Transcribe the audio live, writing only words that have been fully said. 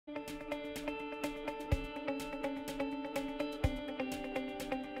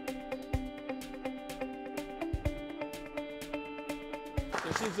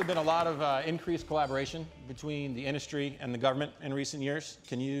seems to have been a lot of increased collaboration between the industry and the government in recent years.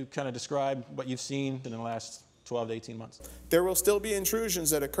 Can you kind of describe what you've seen in the last 12 to 18 months? There will still be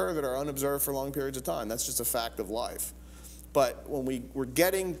intrusions that occur that are unobserved for long periods of time. That's just a fact of life. But when we were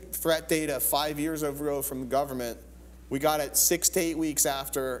getting threat data 5 years ago from the government, we got it 6 to 8 weeks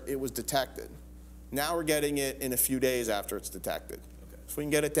after it was detected. Now we're getting it in a few days after it's detected. Okay. If we can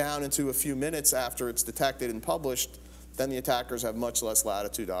get it down into a few minutes after it's detected and published, then the attackers have much less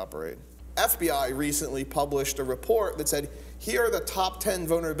latitude to operate. FBI recently published a report that said, here are the top 10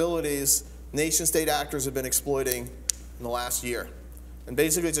 vulnerabilities nation-state actors have been exploiting in the last year. And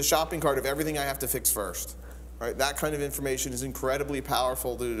basically it's a shopping cart of everything I have to fix first. Right? That kind of information is incredibly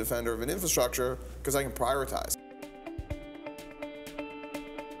powerful to the defender of an infrastructure because I can prioritize.